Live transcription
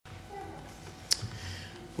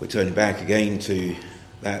We're turning back again to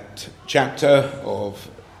that chapter of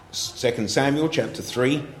 2 Samuel, chapter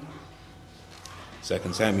 3. 2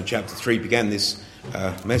 Samuel, chapter 3 began this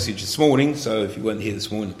message this morning, so if you weren't here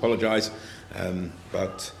this morning, I apologise.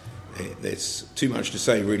 But there's too much to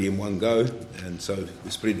say really in one go, and so we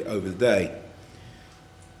split it over the day.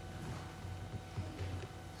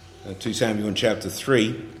 2 Samuel in chapter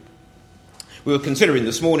 3. We were considering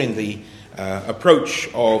this morning the approach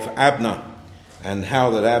of Abner, and how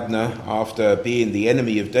that Abner, after being the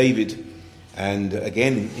enemy of David, and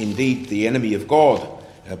again, indeed, the enemy of God,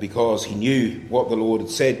 because he knew what the Lord had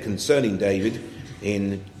said concerning David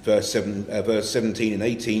in verse 17 and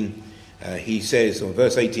 18, he says, or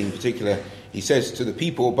verse 18 in particular, he says to the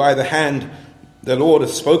people, "By the hand the Lord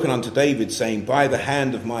hath spoken unto David, saying, By the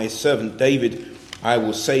hand of my servant David I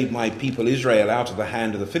will save my people Israel out of the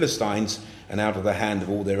hand of the Philistines and out of the hand of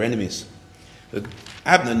all their enemies."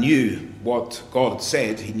 Abner knew what God had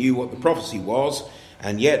said, he knew what the prophecy was,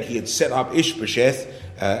 and yet he had set up Ishbosheth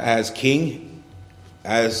as king,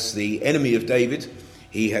 as the enemy of David.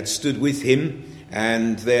 He had stood with him,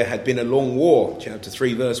 and there had been a long war. Chapter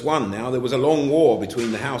 3 verse 1 now, there was a long war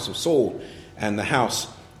between the house of Saul and the house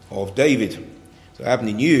of David. So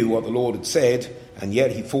Abner knew what the Lord had said, and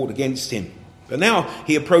yet he fought against him. But now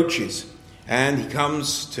he approaches, and he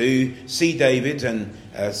comes to see David, and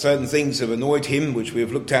certain things have annoyed him, which we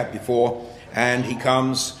have looked at before, and he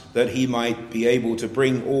comes that he might be able to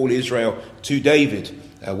bring all Israel to David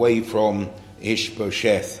away from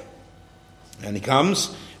Ishbosheth. And he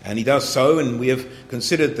comes, and he does so, and we have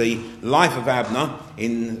considered the life of Abner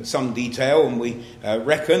in some detail, and we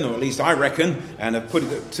reckon, or at least I reckon, and have put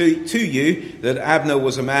it to you, that Abner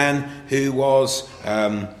was a man who was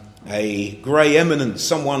a grey eminence,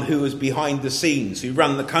 someone who was behind the scenes, who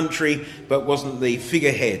ran the country but wasn't the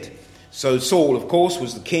figurehead. So Saul, of course,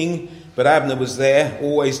 was the king, but Abner was there,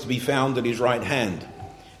 always to be found at his right hand.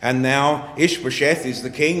 And now Ishbosheth is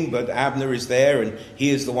the king, but Abner is there, and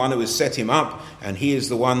he is the one who has set him up, and he is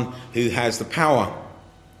the one who has the power.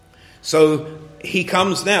 So he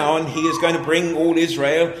comes now, and he is going to bring all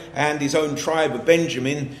Israel and his own tribe of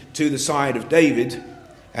Benjamin to the side of David.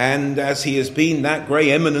 And as he has been that grey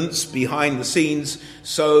eminence behind the scenes,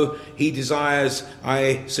 so he desires,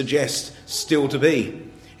 I suggest, still to be.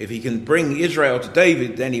 If he can bring Israel to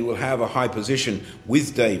David, then he will have a high position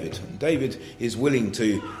with David. And David is willing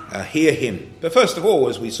to hear him. But first of all,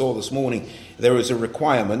 as we saw this morning, there is a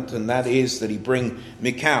requirement, and that is that he bring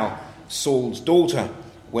Michal, Saul's daughter,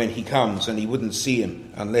 when he comes, and he wouldn't see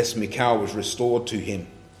him unless Michal was restored to him.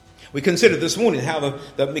 We considered this morning how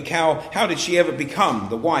that Michal, how did she ever become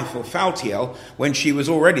the wife of Phaltiel when she was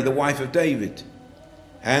already the wife of David?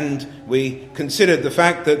 And we considered the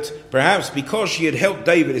fact that perhaps because she had helped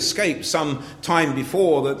David escape some time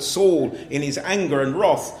before, that Saul, in his anger and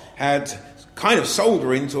wrath, had kind of sold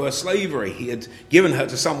her into her slavery. He had given her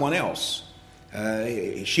to someone else.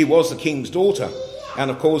 She was the king's daughter. And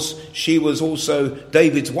of course, she was also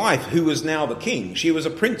David's wife, who was now the king. She was a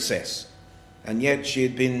princess. And yet she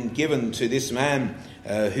had been given to this man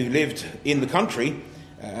who lived in the country,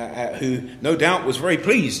 who no doubt was very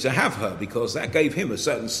pleased to have her, because that gave him a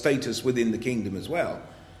certain status within the kingdom as well.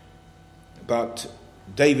 But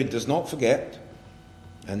David does not forget,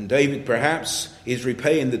 and David perhaps is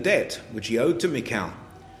repaying the debt which he owed to Michal.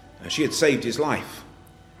 She had saved his life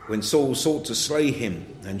when Saul sought to slay him,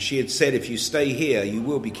 and she had said, "If you stay here, you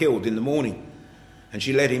will be killed in the morning." And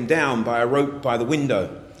she let him down by a rope by the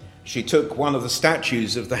window. She took one of the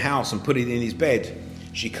statues of the house and put it in his bed.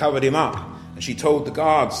 She covered him up, and she told the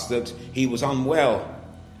guards that he was unwell.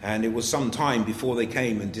 And it was some time before they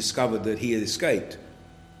came and discovered that he had escaped.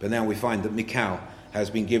 But now we find that Michal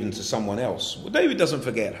has been given to someone else. Well, David doesn't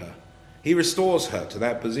forget her. He restores her to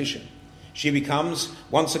that position. She becomes,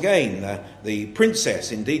 once again, the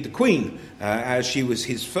princess, indeed the queen, as she was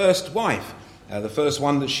his first wife, the first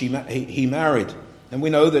one that he married. And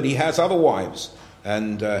we know that he has other wives.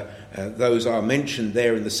 And those are mentioned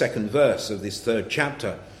there in the second verse of this third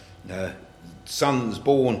chapter. Sons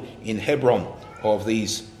born in Hebron of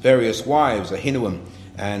these various wives, Ahinoam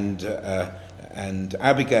and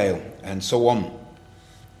Abigail, and so on.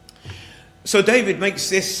 So David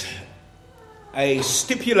makes this a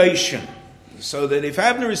stipulation, so that if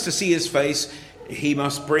Abner is to see his face, he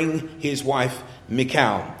must bring his wife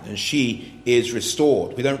Michal, and she is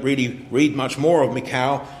restored. We don't really read much more of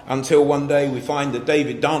Michal until one day we find that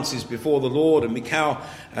David dances before the Lord, and Michal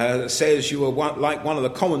says, "You are like one of the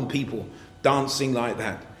common people, dancing like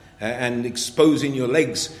that, and exposing your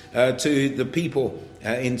legs to the people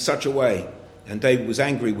in such a way." And David was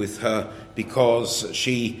angry with her because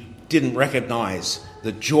she didn't recognize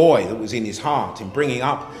the joy that was in his heart in bringing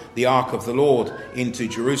up the ark of the Lord into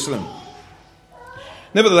Jerusalem.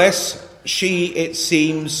 Nevertheless, she, it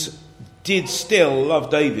seems, did still love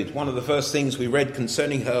David. One of the first things we read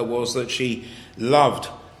concerning her was that she loved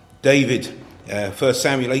David. 1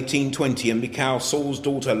 Samuel 18:20, and Michal, Saul's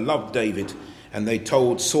daughter, loved David, and they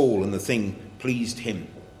told Saul, and the thing pleased him.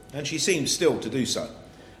 And she seems still to do so.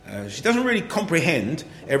 She doesn't really comprehend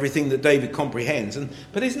everything that David comprehends,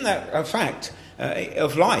 but isn't that a fact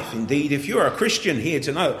of life? Indeed, if you're a Christian here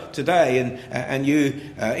today and you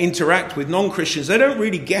interact with non-Christians, they don't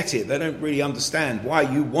really get it. They don't really understand why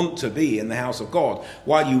you want to be in the house of God,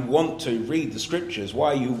 why you want to read the scriptures,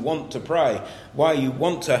 why you want to pray, why you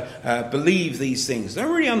want to believe these things. They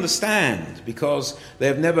don't really understand because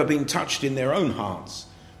they've never been touched in their own hearts.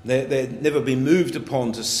 They've never been moved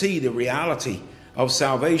upon to see the reality of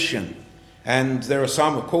salvation. And there are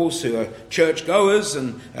some, of course, who are churchgoers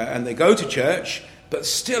and they go to church, but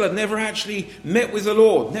still have never actually met with the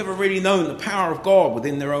Lord, never really known the power of God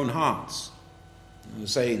within their own hearts. I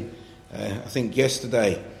was saying, I think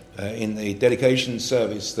yesterday in the dedication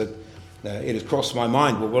service, that it has crossed my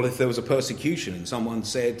mind, well, what if there was a persecution and someone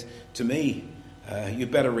said to me, you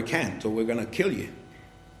better recant or we're going to kill you?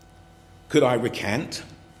 Could I recant?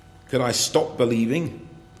 Could I stop believing?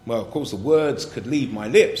 Well, of course, the words could leave my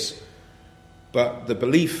lips, but the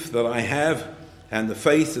belief that I have and the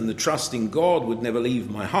faith and the trust in God would never leave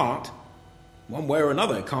my heart. One way or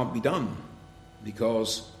another, it can't be done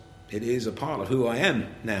because it is a part of who I am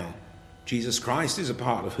now. Jesus Christ is a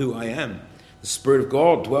part of who I am. The Spirit of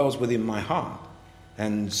God dwells within my heart,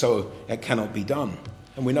 and so it cannot be done.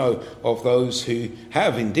 And we know of those who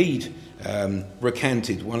have indeed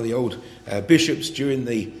recanted. One of the old bishops during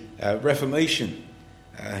the Reformation,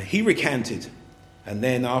 he recanted, and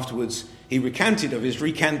then afterwards he recanted of his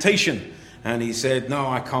recantation, and he said, no,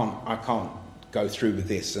 I can't go through with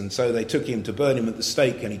this. And so they took him to burn him at the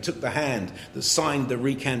stake, and he took the hand that signed the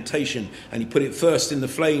recantation and he put it first in the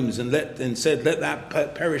flames and said, let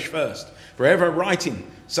that perish first, forever writing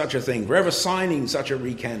such a thing, forever signing such a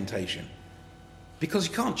recantation. Because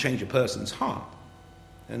you can't change a person's heart,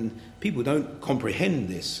 and people don't comprehend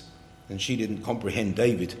this. And she didn't comprehend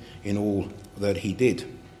David in all that he did.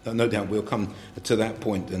 No doubt we'll come to that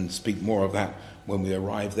point and speak more of that when we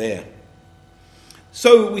arrive there.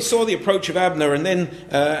 So we saw the approach of Abner, and then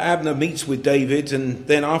Abner meets with David, and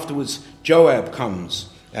then afterwards Joab comes.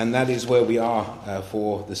 And that is where we are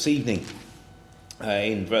for this evening.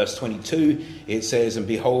 In verse 22 it says, and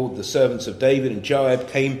behold, the servants of David and Joab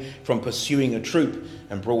came from pursuing a troop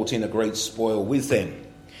and brought in a great spoil with them.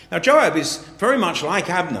 Now Joab is very much like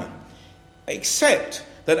Abner, except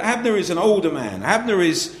that Abner is an older man. Abner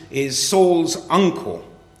is Saul's uncle.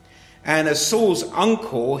 And as Saul's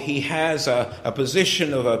uncle, he has a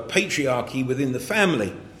position of a patriarchy within the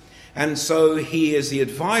family. And so he is the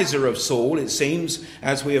advisor of Saul, it seems,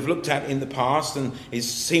 as we have looked at in the past, and it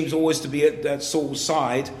seems always to be at Saul's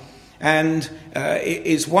side. And it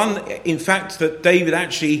is one, in fact, that David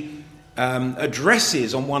actually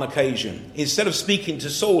addresses on one occasion. Instead of speaking to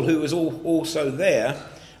Saul, who was also there,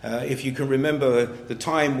 if you can remember the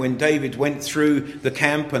time when David went through the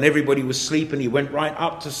camp and everybody was asleep, and he went right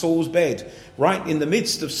up to Saul's bed, right in the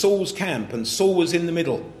midst of Saul's camp, and Saul was in the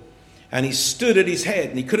middle. And he stood at his head,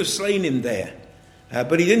 and he could have slain him there.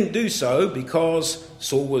 But he didn't do so because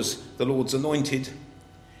Saul was the Lord's anointed.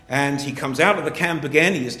 And he comes out of the camp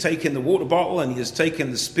again. He has taken the water bottle and he has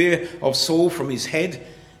taken the spear of Saul from his head.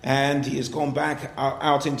 And he has gone back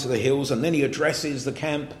out into the hills. And then he addresses the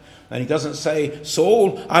camp. And he doesn't say,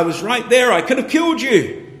 Saul, I was right there. I could have killed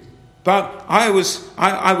you. But I was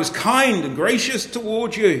kind and gracious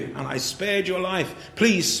toward you. And I spared your life.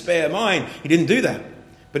 Please spare mine. He didn't do that.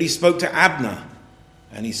 But he spoke to Abner,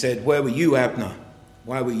 and he said, where were you, Abner?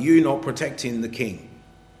 Why were you not protecting the king?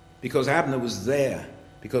 Because Abner was there.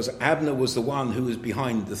 Because Abner was the one who was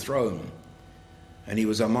behind the throne. And he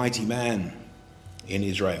was a mighty man in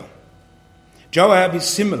Israel. Joab is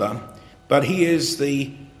similar, but he is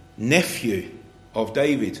the nephew of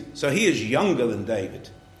David. So he is younger than David.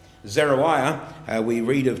 Zeruiah, we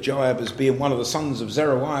read of Joab as being one of the sons of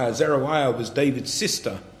Zeruiah. Zeruiah was David's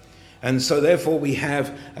sister. And so therefore we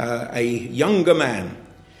have a younger man.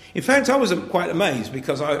 In fact, I was quite amazed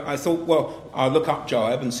because I thought, well, I'll look up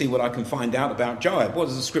Joab and see what I can find out about Joab. What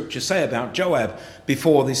does the scripture say about Joab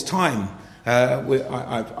before this time?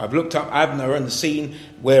 I've looked up Abner and seen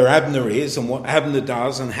where Abner is and what Abner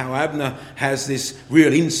does and how Abner has this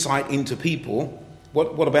real insight into people.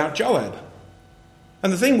 What about Joab?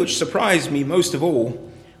 And the thing which surprised me most of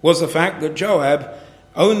all was the fact that Joab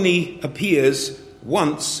only appears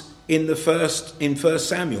once in 1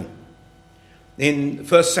 Samuel. In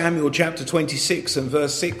 1 Samuel chapter 26 and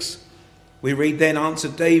verse 6, we read, "Then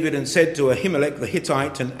answered David and said to Ahimelech the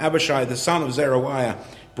Hittite and Abishai the son of Zeruiah,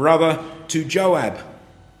 brother to Joab."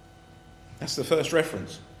 That's the first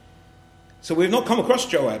reference. So we've not come across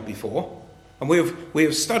Joab before, and we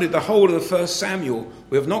have studied the whole of the 1 Samuel.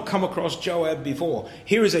 We have not come across Joab before.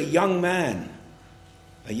 Here is a young man,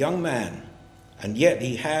 and yet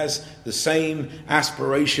he has the same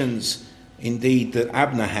aspirations indeed that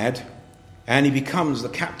Abner had, and he becomes the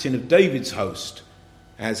captain of David's host,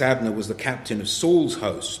 as Abner was the captain of Saul's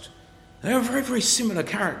host. They are very, very similar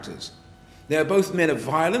characters. They are both men of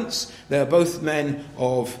violence. They are both men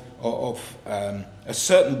of a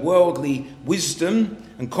certain worldly wisdom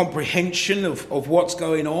and comprehension of what's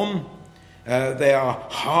going on. They are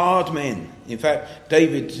hard men. In fact,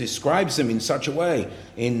 David describes them in such a way.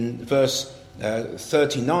 In verse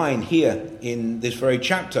 39 here in this very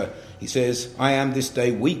chapter, he says, "I am this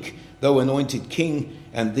day weak, though anointed king,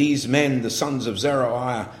 and these men, the sons of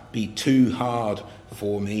Zeruiah, be too hard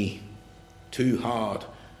for me." Too hard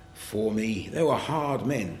for me. They were hard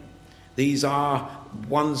men. These are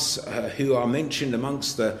ones who are mentioned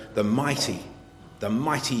amongst the mighty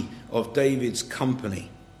of David's company.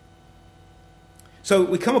 So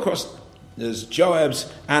we come across there's Joab's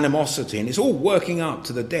animosity, and it's all working up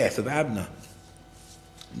to the death of Abner.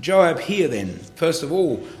 Joab here then, first of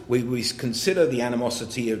all, we consider the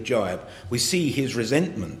animosity of Joab. We see his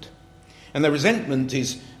resentment. And the resentment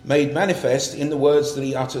is made manifest in the words that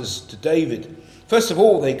he utters to David. First of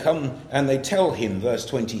all, they come and they tell him, verse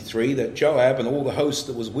 23, that Joab and all the host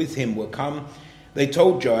that was with him were come. They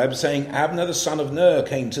told Joab, saying, "Abner the son of Ner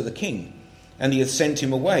came to the king, and he hath sent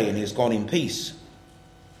him away, and he has gone in peace."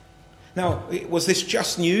 Now, was this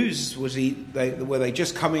just news? Were they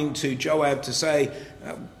just coming to Joab to say,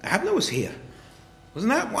 Abner was here?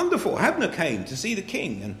 Wasn't that wonderful? Abner came to see the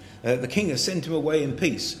king, and the king has sent him away in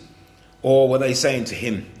peace. Or were they saying to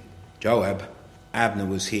him, Joab, Abner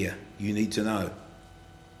was here, you need to know.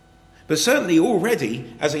 But certainly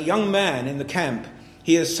already, as a young man in the camp,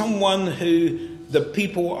 he is someone who the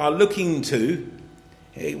people are looking to.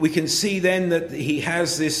 We can see then that he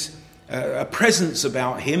has this a presence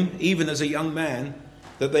about him, even as a young man,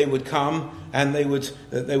 that they would come and they would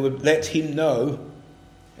let him know.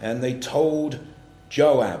 And they told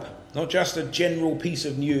Joab, not just a general piece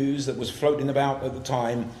of news that was floating about at the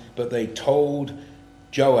time, but they told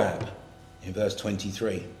Joab in verse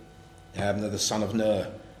 23, Abner the son of Ner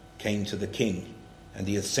came to the king, and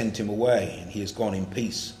he hath sent him away, and he has gone in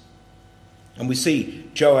peace. And we see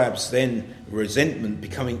Joab's then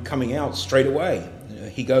resentment coming out straight away.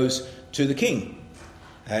 He goes to the king.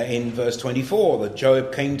 In verse 24, that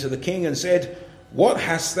Joab came to the king and said, "What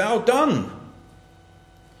hast thou done?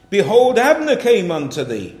 Behold, Abner came unto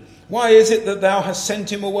thee. Why is it that thou hast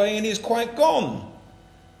sent him away, and he is quite gone?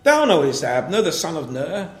 Thou knowest Abner, the son of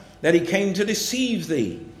Ner, that he came to deceive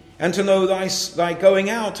thee, and to know thy going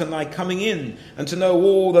out and thy coming in, and to know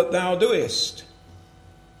all that thou doest."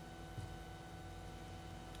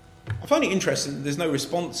 I find it interesting that there's no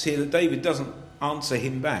response here, that David doesn't answer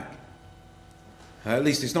him back. At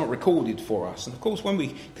least it's not recorded for us. And of course, when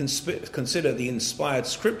we consider the inspired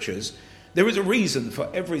scriptures, there is a reason for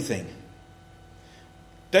everything.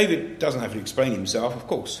 David doesn't have to explain himself, of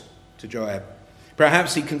course, to Joab.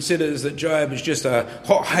 Perhaps he considers that Joab is just a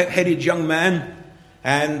hot-headed young man,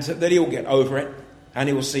 and that he'll get over it, and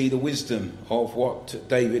he will see the wisdom of what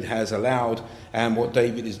David has allowed and what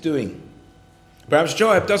David is doing. Perhaps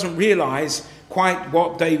Joab doesn't realise quite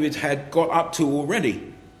what David had got up to already.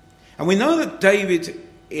 And we know that David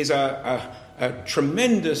is a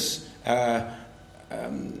tremendous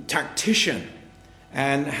tactician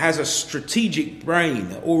and has a strategic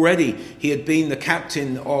brain. Already he had been the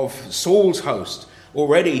captain of Saul's host.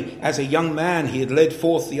 Already as a young man he had led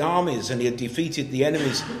forth the armies, and he had defeated the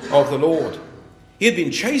enemies of the Lord. He had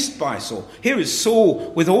been chased by Saul. Here is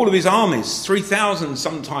Saul with all of his armies, 3,000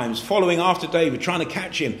 sometimes, following after David, trying to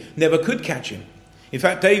catch him. Never could catch him. In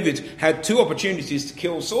fact, David had 2 opportunities to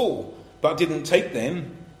kill Saul, but didn't take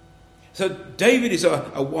them. So David is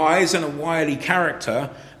a wise and a wily character,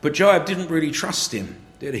 but Joab didn't really trust him,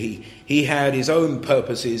 did he? He had his own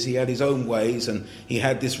purposes, he had his own ways, and he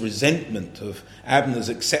had this resentment of Abner's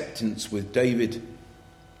acceptance with David.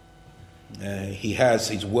 He has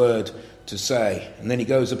his word to say, and then he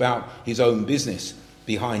goes about his own business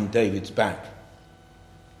behind David's back.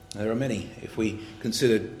 There are many. If we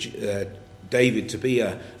consider David to be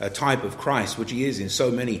a type of Christ, which he is in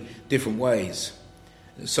so many different ways,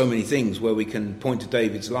 so many things where we can point to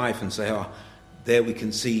David's life and say, there we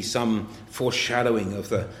can see some foreshadowing of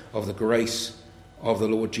the grace of the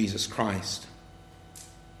Lord Jesus Christ.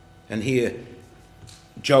 And here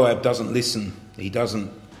Joab doesn't listen. He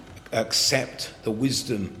doesn't accept the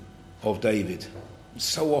wisdom of David.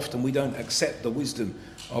 So often we don't accept the wisdom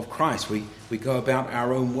of Christ. We go about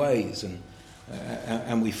our own ways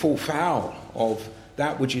and we fall foul of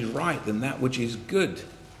that which is right and that which is good.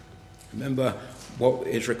 Remember what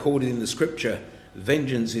is recorded in the scripture,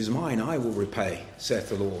 vengeance is mine, I will repay, saith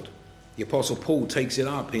the Lord. The Apostle Paul takes it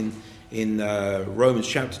up in Romans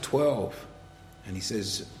chapter 12, and he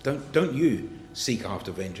says, don't you seek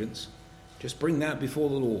after vengeance, just bring that before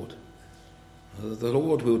the Lord. The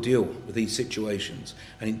Lord will deal with these situations.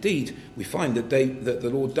 And indeed, we find that the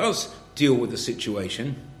Lord does deal with the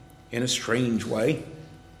situation in a strange way.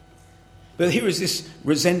 But here is this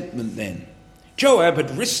resentment then. Joab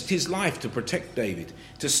had risked his life to protect David,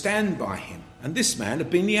 to stand by him. And this man had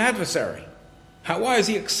been the adversary. Why is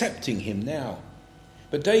he accepting him now?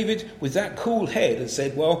 But David, with that cool head, had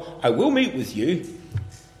said, well, I will meet with you,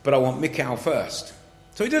 but I want Michal first.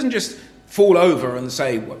 So he doesn't just fall over and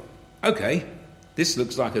say, well, okay, this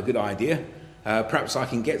looks like a good idea. Perhaps I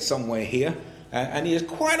can get somewhere here. And he is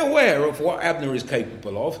quite aware of what Abner is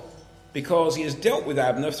capable of, because he has dealt with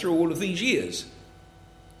Abner through all of these years.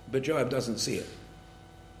 But Joab doesn't see it.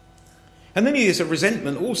 And then he has a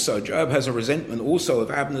resentment also. Joab has a resentment also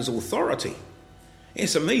of Abner's authority.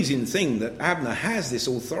 It's an amazing thing that Abner has this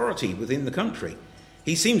authority within the country.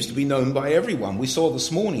 He seems to be known by everyone. We saw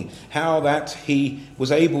this morning how that he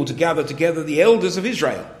was able to gather together the elders of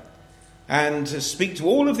Israel and to speak to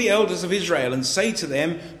all of the elders of Israel and say to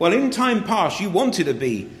them, well, in time past you wanted to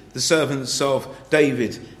be the servants of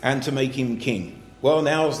David and to make him king. Well,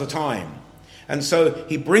 now's the time. And so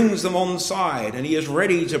he brings them on side, and he is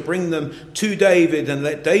ready to bring them to David and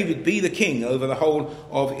let David be the king over the whole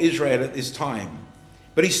of Israel at this time.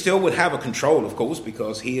 But he still would have a control, of course,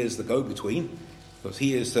 because he is the go-between, because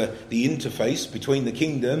he is the interface between the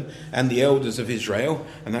kingdom and the elders of Israel,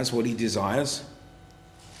 and that's what he desires.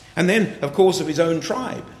 And then, of course, of his own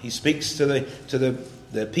tribe. He speaks to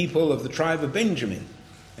the people of the tribe of Benjamin,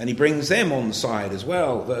 and he brings them on side as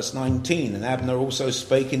well. Verse 19, and Abner also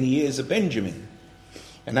spake in the ears of Benjamin.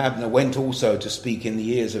 And Abner went also to speak in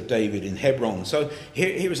the ears of David in Hebron. So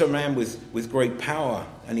here is a man with great power,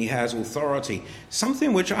 and he has authority.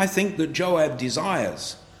 Something which I think that Joab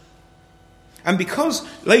desires. And because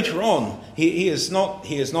later on he is not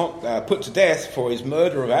put to death for his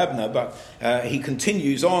murder of Abner, but he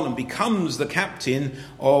continues on and becomes the captain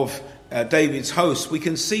of David's host, we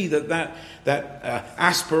can see that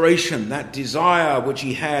aspiration, that desire which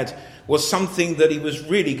he had, was something that he was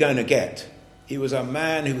really going to get. He was a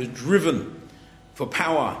man who was driven for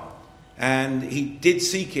power, and he did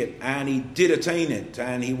seek it, and he did attain it,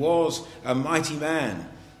 and he was a mighty man,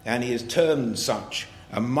 and he is termed such,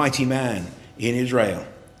 a mighty man in Israel.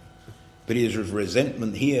 But he has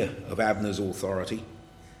resentment here of Abner's authority.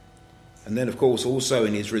 And then, of course, also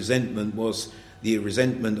in his resentment was the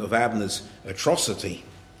resentment of Abner's atrocity.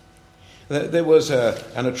 There was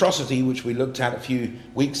an atrocity which we looked at a few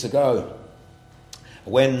weeks ago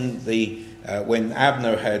when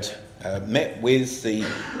Abner had met with the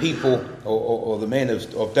people or the men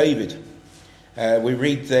of David. We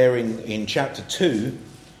read there in chapter 2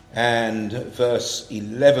 and verse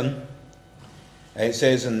 11. It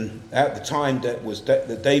says, and at the time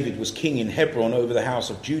that David was king in Hebron over the house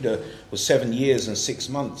of Judah was 7 years and 6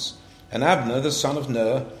 months. And Abner, the son of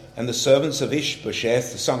Ner, and the servants of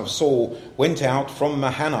Ishbosheth, the son of Saul, went out from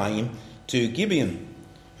Mahanaim to Gibeon.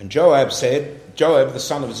 And Joab, the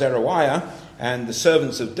son of Zeruiah, and the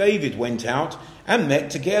servants of David went out and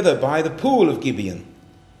met together by the pool of Gibeon.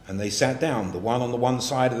 And they sat down, the one on the one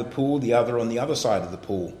side of the pool, the other on the other side of the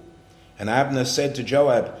pool. And Abner said to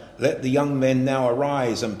Joab, let the young men now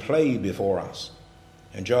arise and play before us.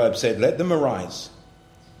 And Joab said, let them arise.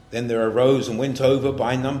 Then there arose and went over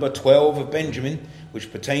by number 12 of Benjamin,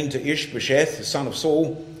 which pertained to Ishbosheth, the son of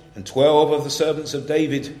Saul, and 12 of the servants of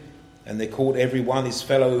David. And they caught every one his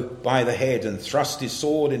fellow by the head, and thrust his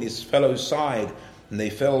sword in his fellow's side. And they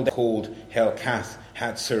fell down, called Helkath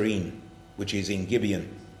Hatzerim, which is in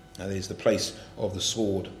Gibeon. That is the place of the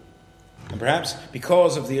sword. And perhaps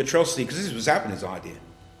because of the atrocity, because this was Abner's idea,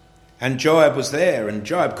 and Joab was there, and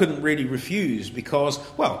Joab couldn't really refuse because,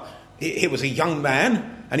 well, he was a young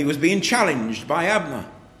man, and he was being challenged by Abner.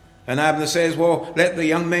 And Abner says, well, let the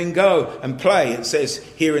young men go and play. It says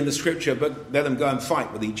here in the scripture, but let them go and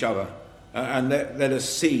fight with each other. And let us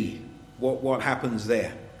see what happens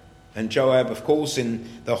there. And Joab, of course, in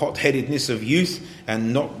the hot-headedness of youth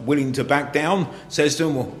and not willing to back down, says to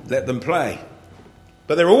them, well, let them play.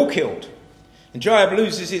 But they're all killed. And Joab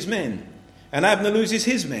loses his men. And Abner loses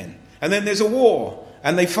his men. And then there's a war.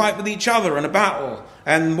 And they fight with each other in a battle.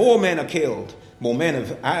 And more men are killed. more men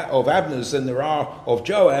of Abner's than there are of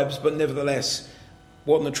Joab's, but nevertheless,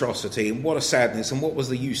 what an atrocity and what a sadness, and what was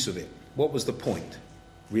the use of it? What was the point,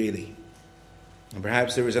 really? And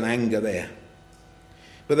perhaps there is an anger there.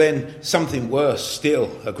 But then something worse still,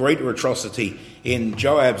 a greater atrocity in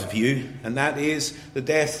Joab's view, and that is the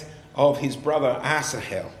death of his brother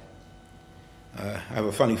Asahel. I have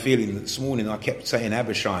a funny feeling that this morning I kept saying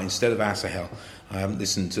Abishai instead of Asahel. I haven't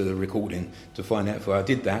listened to the recording to find out if I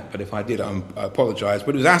did that, but if I did, I apologise.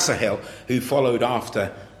 But it was Asahel who followed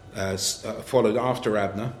after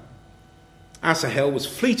Abner. Asahel was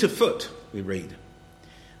fleet of foot, we read.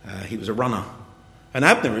 He was a runner. And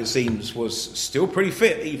Abner, it seems, was still pretty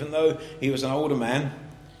fit, even though he was an older man.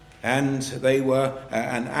 And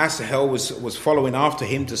and Asahel was following after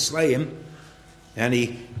him to slay him. And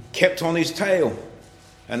he kept on his tail.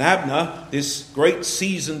 And Abner, this great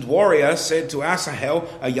seasoned warrior, said to Asahel,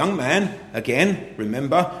 a young man, again,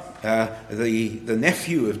 remember, the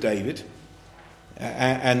nephew of David.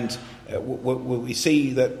 We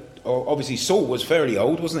see that obviously Saul was fairly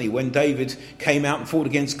old, wasn't he, when David came out and fought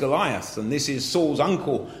against Goliath. And this is Saul's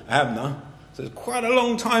uncle, Abner. So there's quite a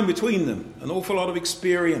long time between them, an awful lot of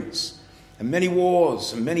experience, and many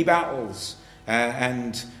wars and many battles.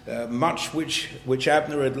 Much which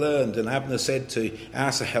Abner had learned. And Abner said to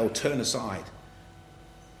Asahel, turn aside.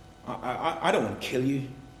 I don't want to kill you.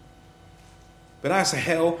 But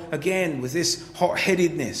Asahel, again, with this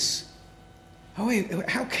hot-headedness.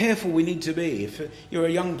 How careful we need to be. If you're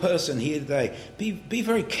a young person here today, be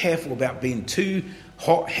very careful about being too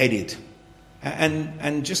hot-headed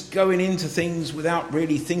and just going into things without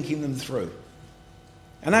really thinking them through.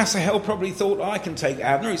 And Asahel probably thought, I can take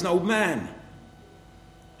Abner, he's an old man.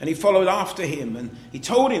 And he followed after him and he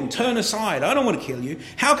told him, turn aside, I don't want to kill you.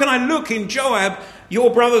 How can I look in Joab,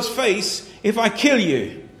 your brother's face, if I kill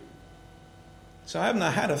you? So Abner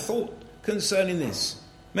had a thought concerning this.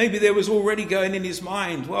 Maybe there was already going in his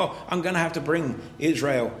mind, well, I'm going to have to bring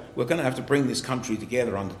Israel, we're going to have to bring this country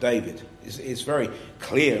together under David. It's very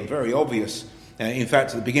clear and very obvious. In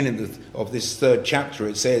fact, at the beginning of this third chapter,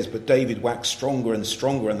 it says, but David waxed stronger and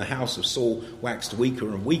stronger, and the house of Saul waxed weaker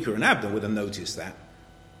and weaker. And Abner would have noticed that.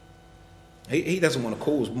 He doesn't want to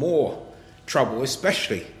cause more trouble,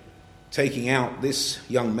 especially taking out this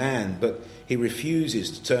young man, but he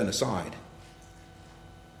refuses to turn aside.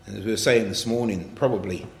 And as we were saying this morning,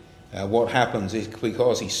 probably what happens is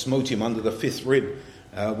because he smote him under the fifth rib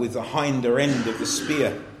with the hinder end of the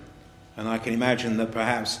spear. And I can imagine that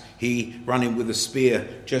perhaps he, running with the spear,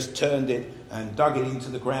 just turned it and dug it into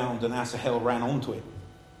the ground, and Asahel ran onto it.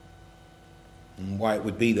 And why it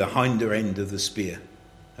would be the hinder end of the spear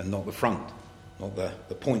and not the front, not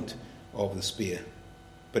the point of the spear.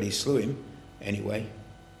 But he slew him anyway.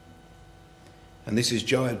 And this is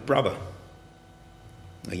Joab's brother,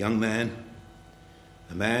 a young man,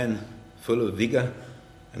 a man full of vigour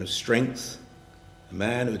and of strength, a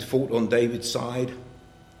man who had fought on David's side,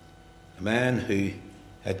 a man who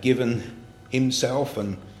had given himself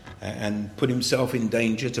and put himself in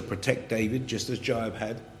danger to protect David, just as Joab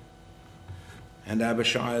had, and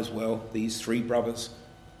Abishai as well, these three brothers.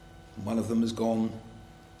 One of them is gone,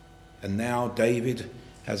 and now David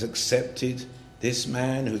has accepted this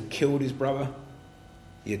man who had killed his brother.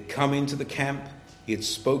 He had come into the camp, he had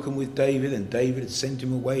spoken with David, and David had sent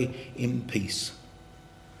him away in peace.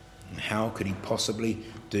 And how could he possibly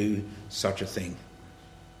do such a thing?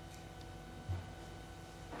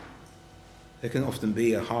 There can often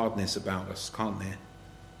be a hardness about us, can't there?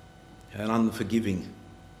 An unforgiving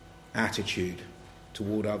attitude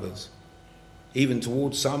toward others, even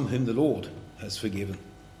towards some whom the Lord has forgiven.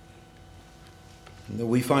 And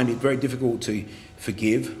we find it very difficult to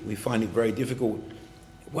forgive. We find it very difficult,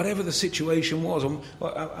 whatever the situation was.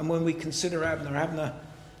 And when we consider Abner,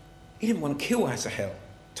 he didn't want to kill Asahel.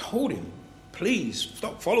 Told him, please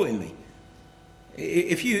stop following me.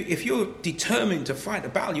 If you're determined to fight a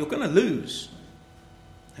battle, you're going to lose.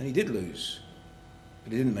 And he did lose.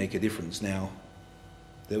 But it didn't make a difference now.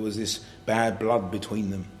 There was this bad blood between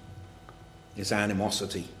them. This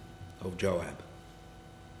animosity of Joab.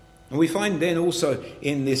 And we find then also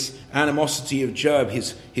in this animosity of Joab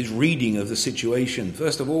his reading of the situation.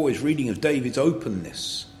 First of all, his reading of David's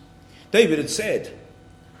openness. David had said,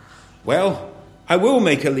 well, I will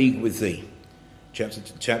make a league with thee.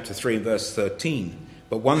 Chapter 3 and verse 13.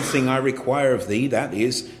 But one thing I require of thee, that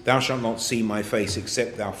is, thou shalt not see my face,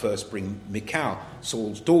 except thou first bring Michal,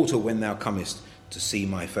 Saul's daughter, when thou comest to see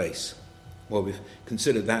my face. Well, we've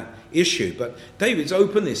considered that issue, but David's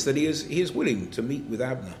openness that he is willing to meet with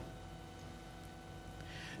Abner.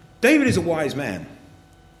 David is a wise man.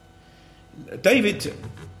 David,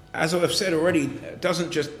 as I've said already,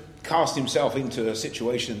 doesn't just cast himself into a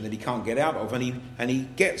situation that he can't get out of, and he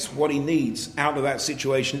gets what he needs out of that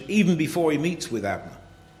situation even before he meets with Abner.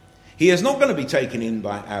 He is not going to be taken in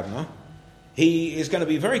by Abner. He is going to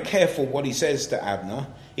be very careful what he says to Abner,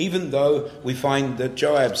 even though we find that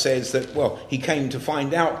Joab says that, well, he came to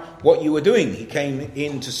find out what you were doing. He came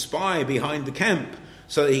in to spy behind the camp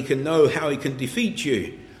so that he can know how he can defeat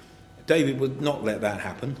you. David would not let that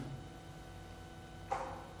happen.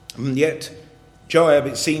 And yet, Joab,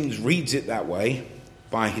 it seems, reads it that way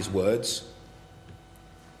by his words.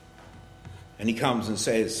 And he comes and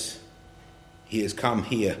says, he has come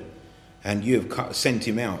here and you have sent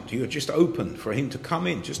him out. You are just open for him to come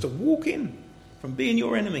in, just to walk in from being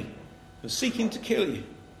your enemy and seeking to kill you.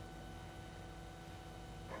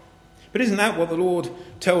 But isn't that what the Lord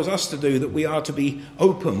tells us to do, that we are to be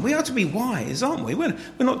open? We are to be wise, aren't we? We're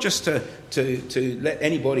not just to let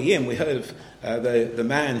anybody in. We heard of the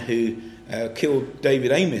man who killed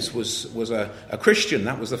David Amis was a Christian.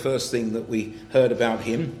 That was the first thing that we heard about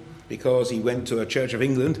him, because he went to a Church of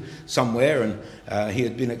England somewhere and he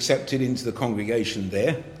had been accepted into the congregation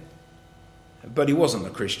there. But he wasn't a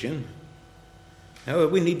Christian. Now,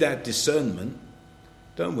 we need that discernment,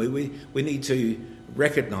 don't we? We need to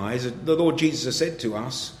recognise that the Lord Jesus has said to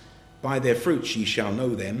us, by their fruits ye shall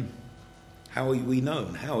know them. How are we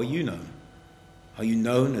known? How are you known? Are you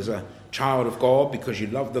known as a child of God because you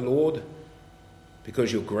love the Lord?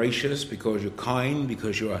 Because you're gracious? Because you're kind?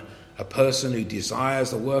 Because you're a person who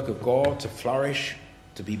desires the work of God to flourish,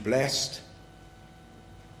 to be blessed?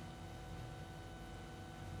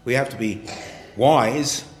 We have to be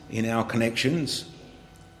wise in our connections,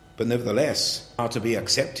 but nevertheless are to be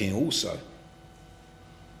accepting also.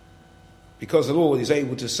 Because the Lord is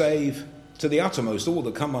able to save to the uttermost all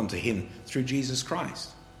that come unto him through Jesus Christ.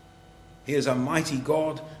 He is a mighty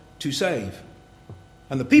God to save.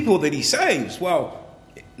 And the people that he saves, well,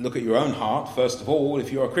 look at your own heart, first of all,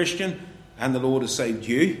 if you're a Christian and the Lord has saved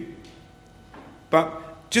you.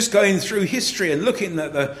 But just going through history and looking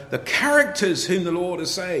at the characters whom the Lord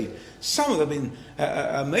has saved, some of them have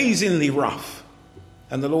been amazingly rough.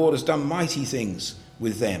 And the Lord has done mighty things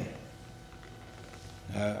with them.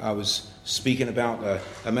 I was speaking about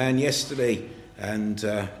a man yesterday, and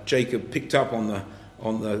Jacob picked up on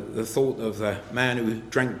the thought of the man who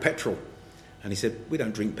drank petrol. And he said, we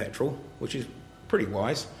don't drink petrol, which is pretty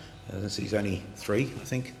wise. He's only 3, I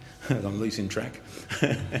think. I'm losing track.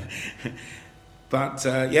 But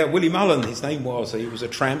Willie Mullen, his name was. He was a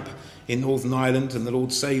tramp in Northern Ireland, and the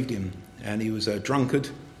Lord saved him. And he was a drunkard.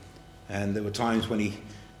 And there were times when he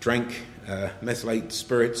drank methylated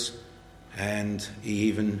spirits, and he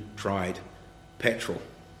even tried petrol.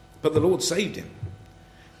 But the Lord saved him.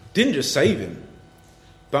 Didn't just save him,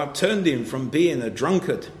 but turned him from being a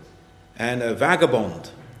drunkard and a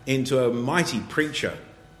vagabond into a mighty preacher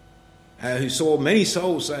who saw many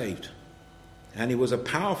souls saved. And he was a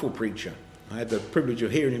powerful preacher. I had the privilege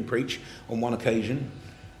of hearing him preach on one occasion.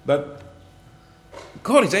 But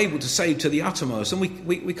God is able to save to the uttermost, and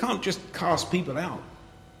we can't just cast people out.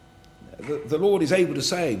 The Lord is able to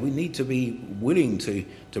save. We need to be willing to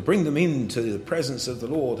bring them into the presence of the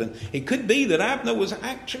Lord. And it could be that Abner was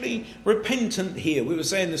actually repentant here. We were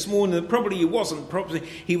saying this morning that probably he wasn't. Probably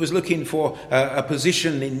he was looking for a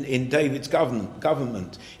position in David's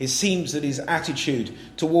government. It seems that his attitude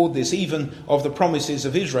toward this, even of the promises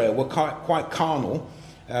of Israel, were quite carnal.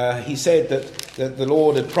 He said that the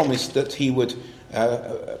Lord had promised that he would,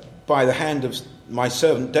 by the hand of my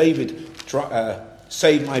servant David,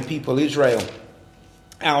 save my people Israel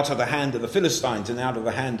out of the hand of the Philistines and out of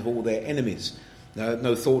the hand of all their enemies.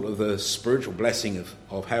 No thought of the spiritual blessing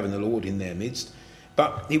of having the Lord in their midst.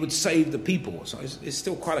 But he would save the people. So it's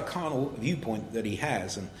still quite a carnal viewpoint that he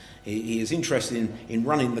has. And he is interested in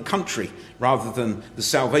running the country rather than the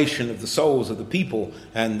salvation of the souls of the people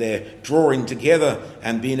and their drawing together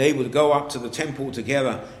and being able to go up to the temple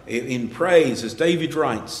together in praise. As David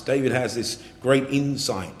writes, David has this great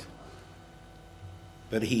insight.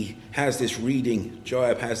 But he has this reading,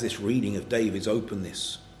 Joab has this reading of David's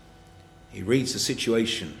openness. He reads the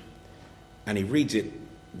situation, and he reads it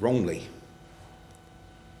wrongly.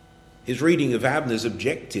 His reading of Abner's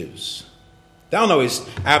objectives. Thou knowest,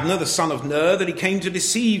 Abner, the son of Ner, that he came to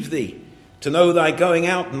deceive thee, to know thy going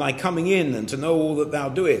out and thy coming in, and to know all that thou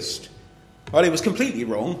doest. Well, it was completely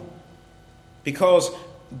wrong, because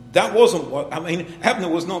that wasn't Abner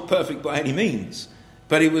was not perfect by any means.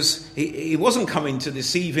 But he wasn't coming to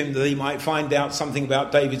deceive him that he might find out something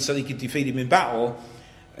about David so he could defeat him in battle.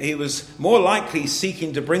 he was more likely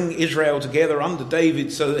seeking to bring Israel together under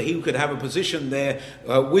David so that he could have a position there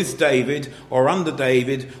with David or under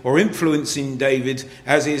David or influencing David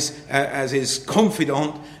as his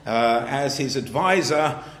confidant, as his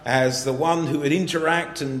advisor, as the one who would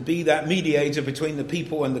interact and be that mediator between the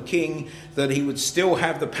people and the king, that he would still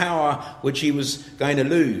have the power which he was going to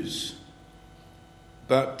lose.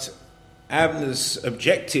 But Abner's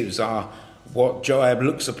objectives are what Joab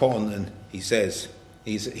looks upon, and he says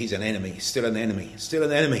he's an enemy, still an enemy, still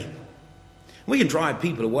an enemy. We can drive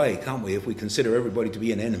people away, can't we, if we consider everybody to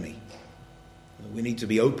be an enemy. We need to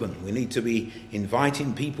be open. We need to be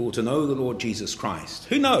inviting people to know the Lord Jesus Christ.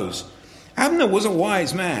 Who knows? Abner was a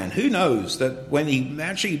wise man. Who knows that when he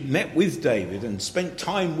actually met with David and spent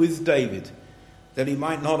time with David, that he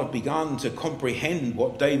might not have begun to comprehend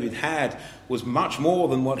what David had was much more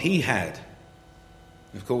than what he had.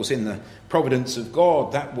 Of course, in the providence of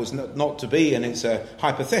God, that was not to be, and it's a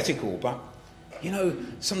hypothetical. But,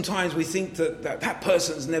 sometimes we think that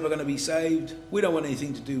person's never going to be saved. We don't want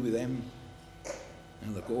anything to do with them.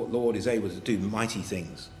 And the Lord is able to do mighty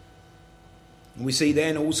things. And we see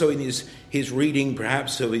then also in his reading,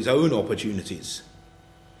 perhaps, of his own opportunities.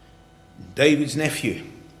 David's nephew,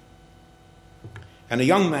 and a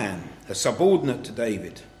young man, a subordinate to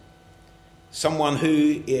David, someone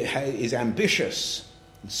who is ambitious.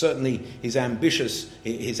 And certainly his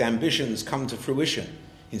ambitions come to fruition.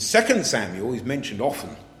 In 2 Samuel, he's mentioned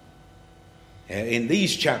often. In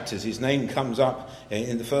these chapters, his name comes up.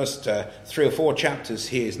 In the first 3 or 4 chapters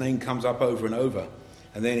here, his name comes up over and over.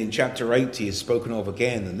 And then in chapter 8, he is spoken of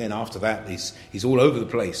again. And then after that, he's all over the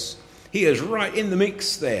place. He is right in the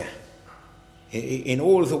mix there. In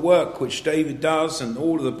all of the work which David does and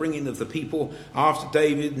all of the bringing of the people after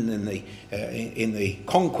David and in the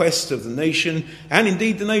conquest of the nation and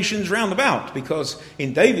indeed the nations round about, because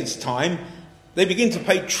in David's time they begin to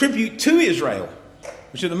pay tribute to Israel,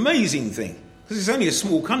 which is an amazing thing because it's only a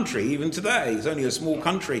small country even today. It's only a small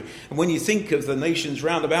country, and when you think of the nations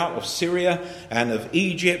round about of Syria and of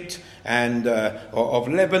Egypt and of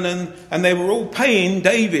Lebanon, and they were all paying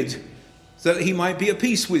David so that he might be at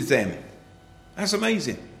peace with them. That's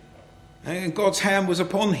amazing. And God's hand was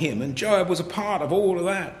upon him, and Joab was a part of all of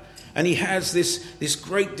that. And he has this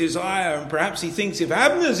great desire, and perhaps he thinks if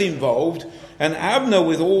Abner's involved, and Abner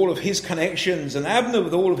with all of his connections, and Abner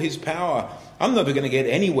with all of his power, I'm never going to get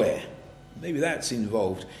anywhere. Maybe that's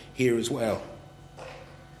involved here as well.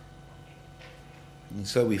 And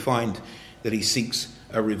so we find that he seeks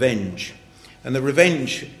a revenge. And the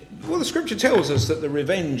revenge, well, the scripture tells us that the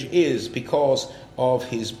revenge is because of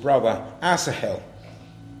his brother Asahel.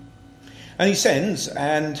 And he sends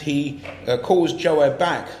and he calls Joab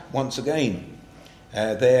back once again.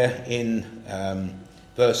 There in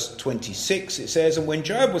verse 26 it says, "And when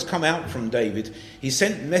Joab was come out from David, he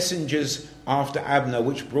sent messengers after Abner,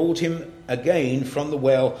 which brought him again from the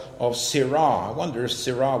well of Sirah." I wonder if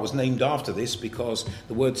Sirah was named after this, because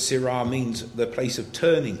the word Sirah means the place of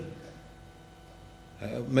turning.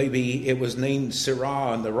 Maybe it was named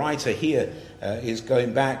Sirah, and the writer here is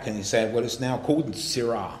going back and he said, well, it's now called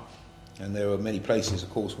Sirah. And there were many places, of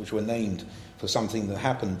course, which were named for something that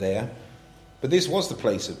happened there. But this was the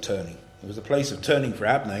place of turning. It was the place of turning for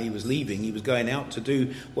Abner. He was leaving. He was going out to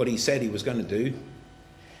do what he said he was going to do.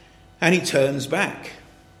 And he turns back.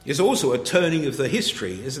 It's also a turning of the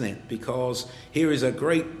history, isn't it? Because here is a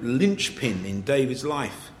great linchpin in David's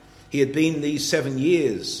life. He had been these 7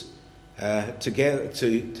 years together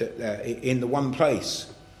in the one place,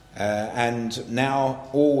 and now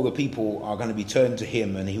all the people are going to be turned to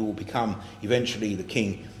him, and he will become eventually the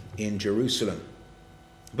king in Jerusalem.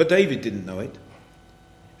 But David didn't know it.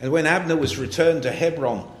 And when Abner was returned to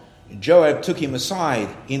Hebron, Joab took him aside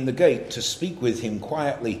in the gate to speak with him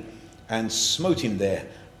quietly, and smote him there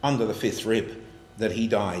under the 5th rib, that he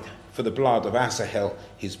died for the blood of Asahel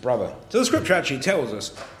his brother. So the scripture actually tells us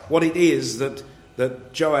what it is that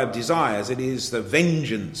Joab desires. It is the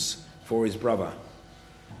vengeance for his brother.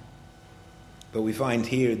 But we find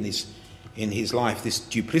here in his life this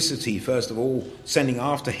duplicity, first of all, sending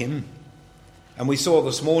after him. And we saw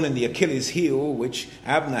this morning the Achilles heel which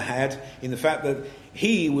Abner had, in the fact that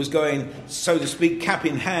he was going, so to speak, cap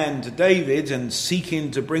in hand to David and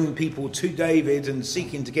seeking to bring people to David and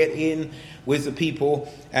seeking to get in with the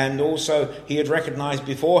people. And also he had recognized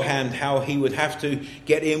beforehand how he would have to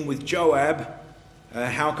get in with Joab.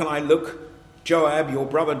 How can I look Joab, your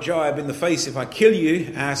brother Joab, in the face if I kill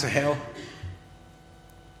you, Asahel?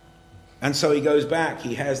 And so he goes back.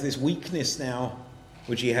 He has this weakness now,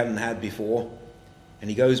 which he hadn't had before. And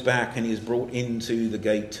he goes back and he is brought into the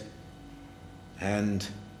gate. And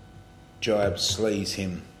Joab slays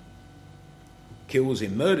him, kills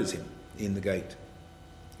him, murders him in the gate.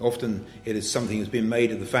 Often it is something that's been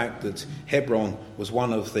made of the fact that Hebron was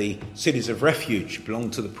one of the cities of refuge,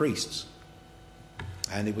 belonged to the priests.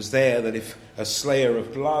 And it was there that if a slayer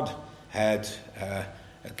of blood had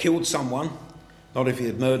killed someone, not if he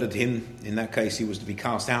had murdered him, in that case he was to be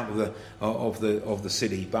cast out of the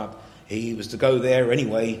city, but he was to go there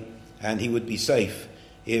anyway, and he would be safe.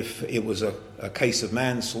 If it was a case of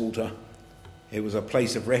manslaughter, it was a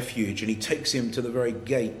place of refuge, and he takes him to the very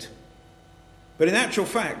gate. But in actual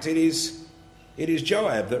fact, it is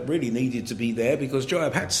Joab that really needed to be there, because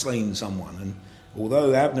Joab had slain someone, and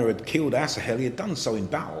although Abner had killed Asahel, he had done so in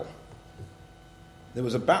battle. There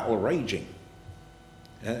was a battle raging,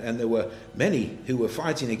 and there were many who were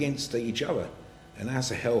fighting against each other, and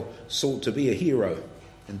Asahel sought to be a hero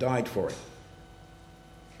and died for it.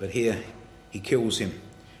 But here he kills him,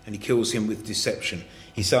 and he kills him with deception.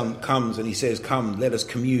 His son comes and he says, "Come, let us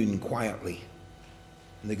commune quietly."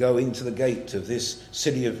 And they go into the gate of this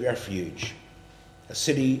city of refuge, a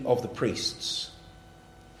city of the priests.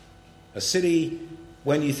 A city,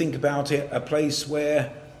 when you think about it, a place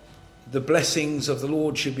where the blessings of the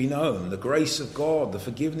Lord should be known, the grace of God, the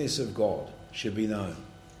forgiveness of God should be known.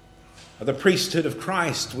 The priesthood of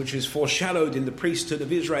Christ, which is foreshadowed in the priesthood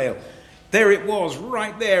of Israel, there it was,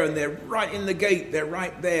 right there, and they're right in the gate, they're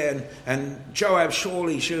right there. And Joab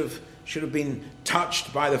surely should have been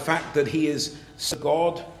touched by the fact that he is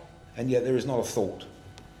God, and yet there is not a thought.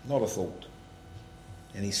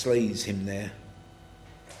 And he slays him there.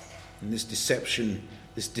 And this deception,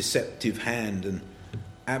 this deceptive hand, and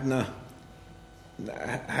Abner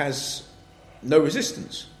has no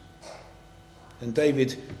resistance. And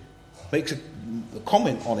David makes a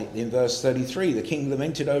comment on it in verse 33. The king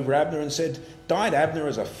lamented over Abner and said, "Died Abner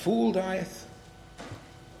as a fool dieth?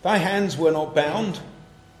 Thy hands were not bound,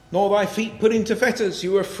 nor thy feet put into fetters.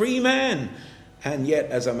 You were a free man, and yet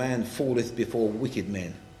as a man falleth before wicked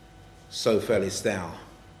men, so fellest thou."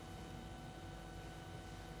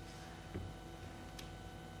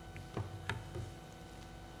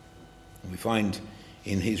 We find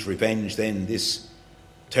in his revenge then this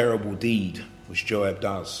terrible deed which Joab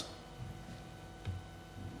does.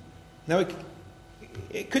 Now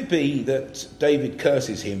it could be that David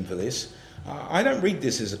curses him for this. I don't read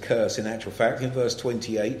this as a curse in actual fact in verse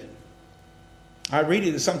 28. I read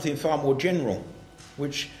it as something far more general,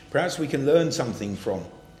 which perhaps we can learn something from.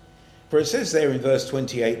 For it says there in verse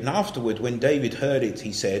 28, "And afterward, when David heard it,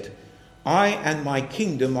 he said, I and my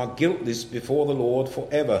kingdom are guiltless before the Lord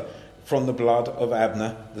forever from the blood of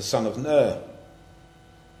Abner, the son of Ner.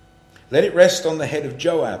 Let it rest on the head of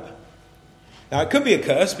Joab." Now it could be a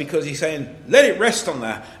curse because he's saying, let it rest on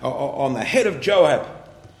the head of Joab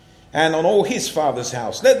and on all his father's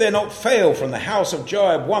house. Let there not fail from the house of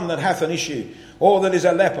Joab one that hath an issue, or that is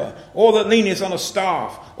a leper, or that leaneth on a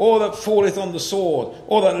staff, or that falleth on the sword,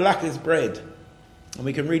 or that lacketh bread. And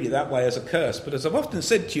we can read it that way as a curse. But as I've often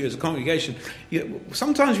said to you as a congregation,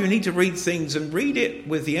 sometimes you need to read things and read it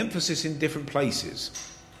with the emphasis in different places.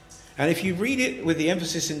 And if you read it with the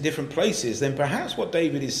emphasis in different places, then perhaps what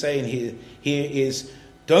David is saying here is,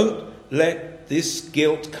 don't let this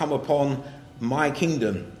guilt come upon my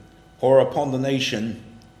kingdom or upon the nation.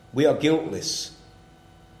 We are guiltless.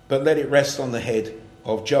 But let it rest on the head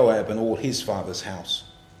of Joab and all his father's house.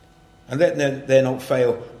 And let there not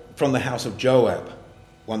fail from the house of Joab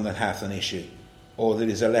one that hath an issue, or that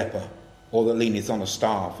is a leper, or that leaneth on a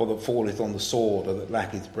staff, or that falleth on the sword, or that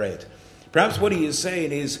lacketh bread. Perhaps what he is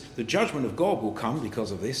saying is the judgment of God will come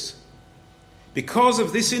because of this. Because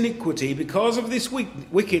of this iniquity, because of this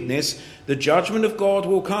wickedness, the judgment of God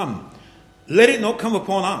will come. Let it not come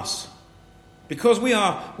upon us. Because we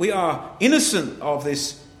are innocent of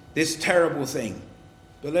this terrible thing.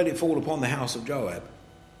 But let it fall upon the house of Joab.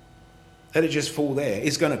 Let it just fall there.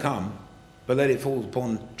 It's going to come. But let it fall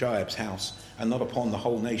upon Joab's house and not upon the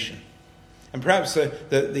whole nation. And perhaps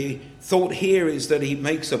the thought here is that he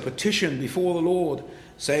makes a petition before the Lord,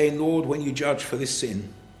 saying, Lord, when you judge for this sin,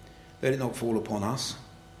 let it not fall upon us.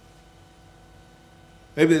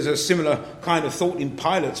 Maybe there's a similar kind of thought in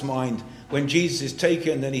Pilate's mind when Jesus is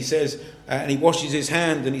taken and he says, and he washes his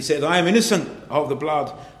hand and he said, I am innocent of the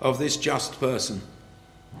blood of this just person.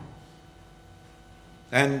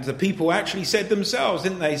 And the people actually said themselves,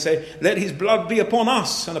 didn't they? Say, let his blood be upon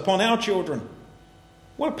us and upon our children.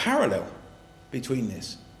 What a parallel between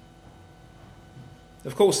this.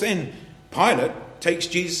 Of course, then Pilate takes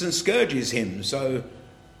Jesus and scourges him. So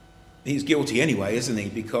he's guilty anyway, isn't he?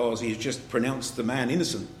 Because he's just pronounced the man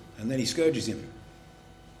innocent and then he scourges him.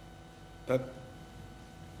 But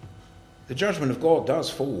the judgment of God does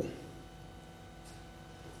fall.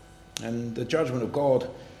 And the judgment of God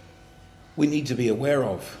we need to be aware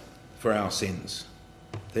of for our sins.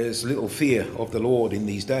 There's little fear of the Lord in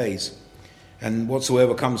these days. And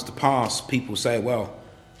whatsoever comes to pass, people say, well,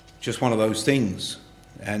 just one of those things.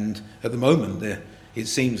 And at the moment, it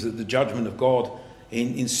seems that the judgment of God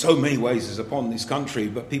in so many ways is upon this country,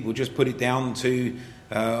 but people just put it down to,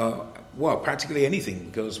 practically anything,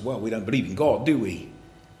 because, we don't believe in God, do we?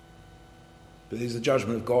 But is the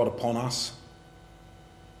judgment of God upon us?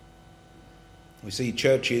 We see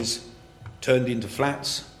churches turned into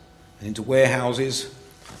flats and into warehouses,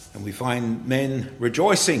 and we find men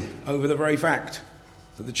rejoicing over the very fact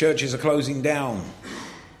that the churches are closing down.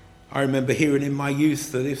 I remember hearing in my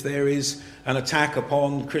youth that if there is an attack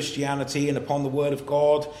upon Christianity and upon the Word of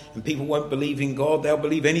God, and people won't believe in God, they'll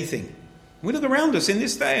believe anything. We look around us in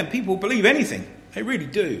this day and people believe anything. They really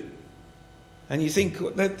do. And you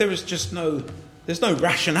think that there's no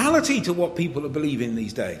rationality to what people are believing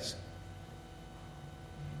these days.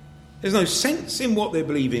 There's no sense in what they're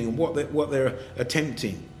believing and what they're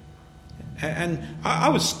attempting. And I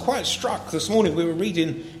was quite struck this morning. We were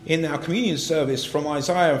reading in our communion service from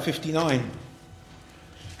Isaiah 59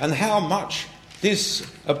 and how much this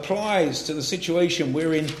applies to the situation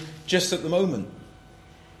we're in just at the moment,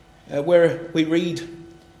 where we read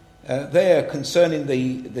there concerning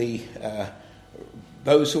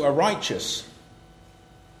those who are righteous.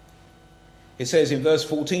 It says in verse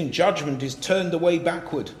 14, "Judgment is turned away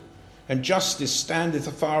backward, and justice standeth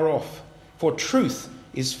afar off. For truth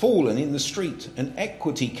is fallen in the street, and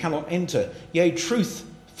equity cannot enter. Yea, truth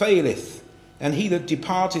faileth, and he that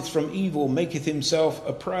departeth from evil maketh himself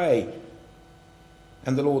a prey.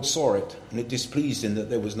 And the Lord saw it, and it displeased him that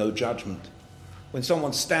there was no judgment." When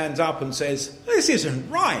someone stands up and says, "This isn't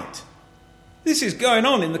right. This is going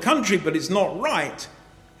on in the country, but it's not right,"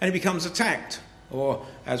 and he becomes attacked. Or,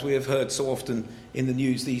 as we have heard so often in the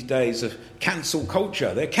news these days, of cancel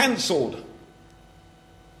culture. They're cancelled.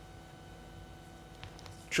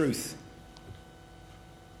 Truth.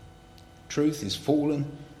 Truth is fallen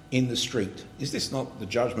in the street. Is this not the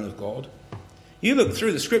judgment of God? You look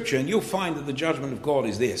through the scripture and you'll find that the judgment of God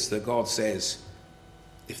is this, that God says,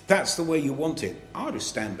 if that's the way you want it, I'll just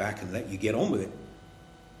stand back and let you get on with it.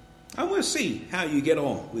 And we'll see how you get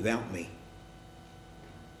on without me.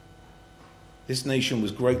 This nation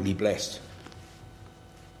was greatly blessed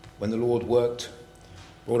when the Lord worked,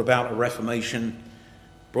 brought about a reformation,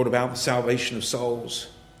 brought about the salvation of souls,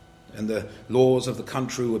 and the laws of the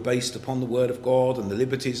country were based upon the word of God and the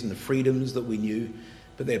liberties and the freedoms that we knew,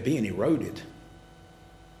 but they're being eroded.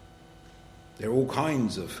 There are all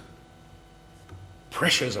kinds of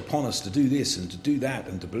pressures upon us to do this and to do that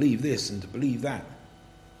and to believe this and to believe that,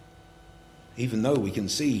 even though we can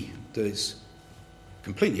see that it's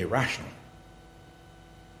completely irrational.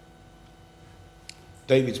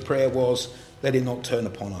 David's prayer was, let it not turn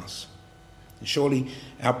upon us. And surely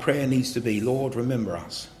our prayer needs to be, Lord, remember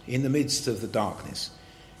us in the midst of the darkness,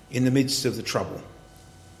 in the midst of the trouble.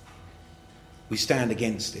 We stand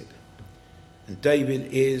against it. And David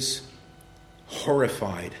is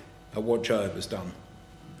horrified at what Joab has done.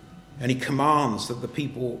 And he commands that the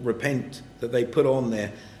people repent, that they put on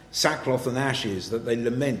their sackcloth and ashes, that they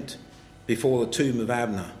lament before the tomb of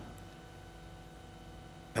Abner.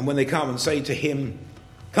 And when they come and say to him,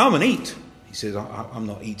 come and eat, he says, I'm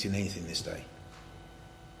not eating anything this day.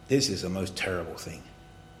 This is the most terrible thing.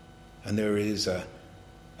 And there is a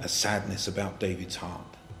sadness about David's heart.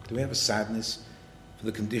 Do we have a sadness for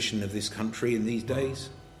the condition of this country in these days?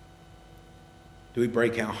 Do we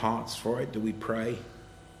break our hearts for it? Do we pray,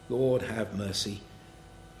 Lord, have mercy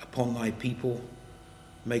upon thy people,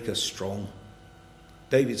 make us strong?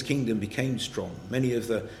 David's kingdom became strong. Many of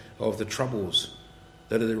the troubles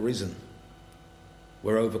that had arisen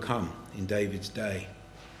were overcome in David's day.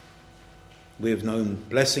 We have known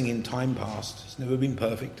blessing in time past. It's never been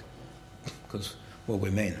perfect because,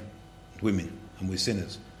 we're men, women, and we're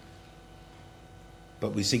sinners.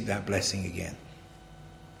 But we seek that blessing again.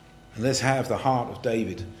 And let's have the heart of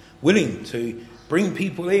David, willing to bring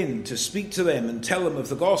people in, to speak to them and tell them of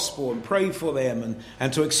the gospel and pray for them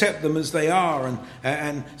and to accept them as they are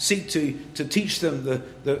and seek to teach them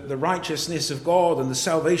the righteousness of God and the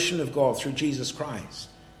salvation of God through Jesus Christ.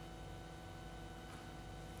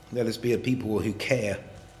 Let us be a people who care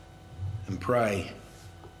and pray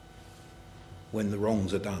when the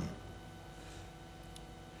wrongs are done.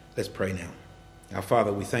 Let's pray now. Our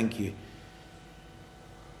Father, we thank you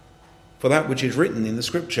for that which is written in the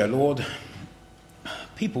scripture. Lord,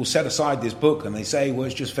 people set aside this book and they say,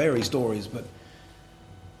 it's just fairy stories, but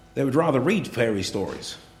they would rather read fairy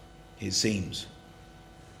stories, it seems.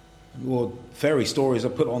 Lord, fairy stories are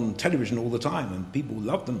put on television all the time and people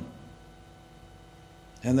love them.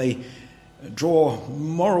 And they draw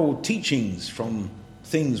moral teachings from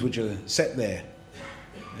things which are set there.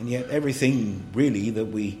 And yet everything really that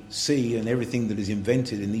we see and everything that is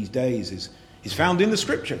invented in these days is found in the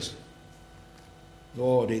Scriptures.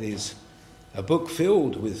 Lord, it is a book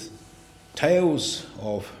filled with tales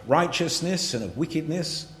of righteousness and of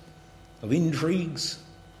wickedness, of intrigues,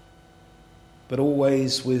 but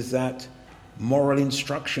always with that moral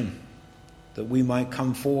instruction that we might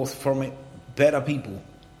come forth from it better people.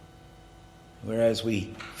 Whereas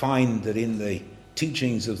we find that in the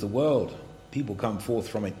teachings of the world, people come forth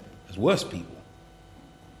from it as worse people.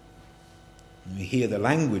 And we hear the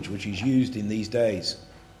language which is used in these days,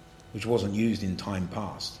 which wasn't used in time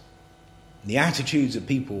past. And the attitudes of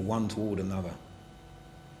people one toward another,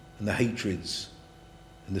 and the hatreds,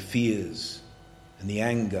 and the fears, and the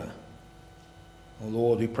anger. Oh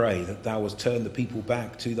Lord, we pray that thou wouldst turn the people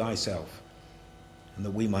back to thyself, and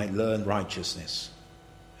that we might learn righteousness,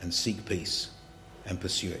 and seek peace, and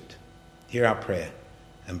pursue it. Hear our prayer,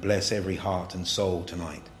 and bless every heart and soul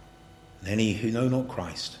tonight. And any who know not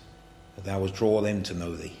Christ, that thou wouldst draw them to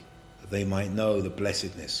know thee, that they might know the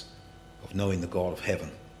blessedness of knowing the God of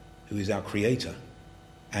heaven, who is our Creator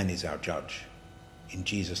and is our Judge. In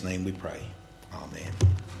Jesus' name we pray. Amen.